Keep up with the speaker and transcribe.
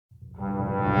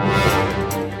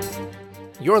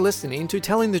You're listening to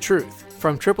Telling the Truth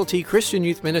from Triple T Christian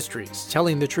Youth Ministries,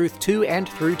 telling the truth to and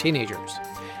through teenagers.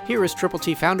 Here is Triple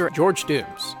T founder George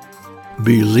Dooms.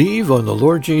 Believe on the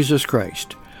Lord Jesus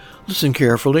Christ. Listen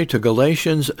carefully to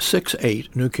Galatians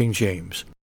 6:8, New King James.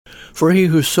 For he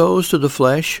who sows to the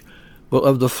flesh will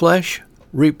of the flesh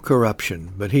reap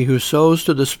corruption, but he who sows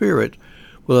to the Spirit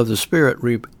will of the Spirit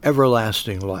reap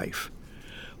everlasting life.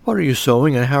 What are you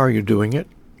sowing and how are you doing it?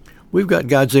 We've got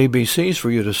God's ABCs for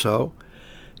you to sow.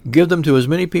 Give them to as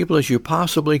many people as you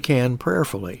possibly can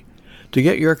prayerfully. To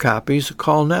get your copies,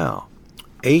 call now.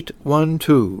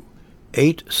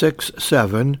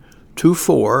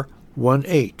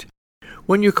 812-867-2418.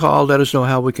 When you call, let us know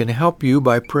how we can help you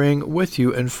by praying with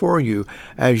you and for you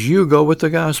as you go with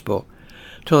the gospel.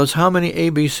 Tell us how many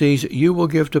ABCs you will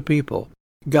give to people.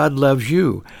 God loves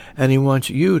you, and He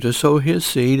wants you to sow His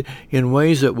seed in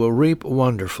ways that will reap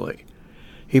wonderfully.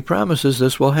 He promises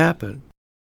this will happen.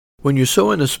 When you sow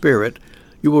in the Spirit,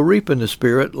 you will reap in the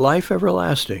Spirit life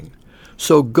everlasting.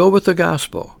 So go with the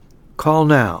gospel. Call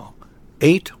now,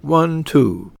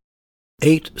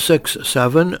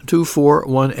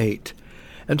 812-867-2418.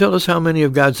 And tell us how many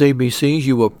of God's ABCs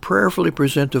you will prayerfully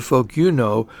present to folk you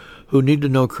know who need to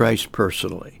know Christ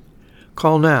personally.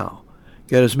 Call now.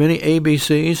 Get as many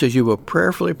ABCs as you will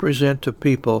prayerfully present to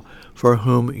people for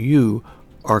whom you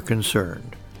are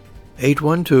concerned.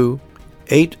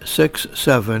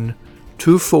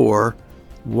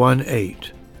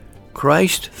 812-867-2418.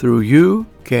 Christ through you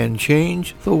can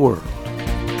change the world.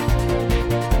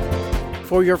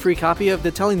 For your free copy of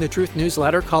the Telling the Truth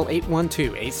newsletter, call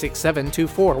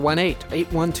 812-867-2418,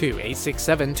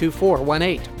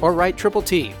 812-867-2418, or write Triple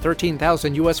T,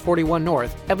 13,000 U.S. 41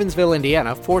 North, Evansville,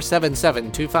 Indiana,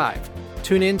 47725.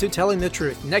 Tune in to Telling the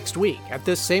Truth next week at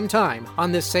this same time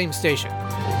on this same station.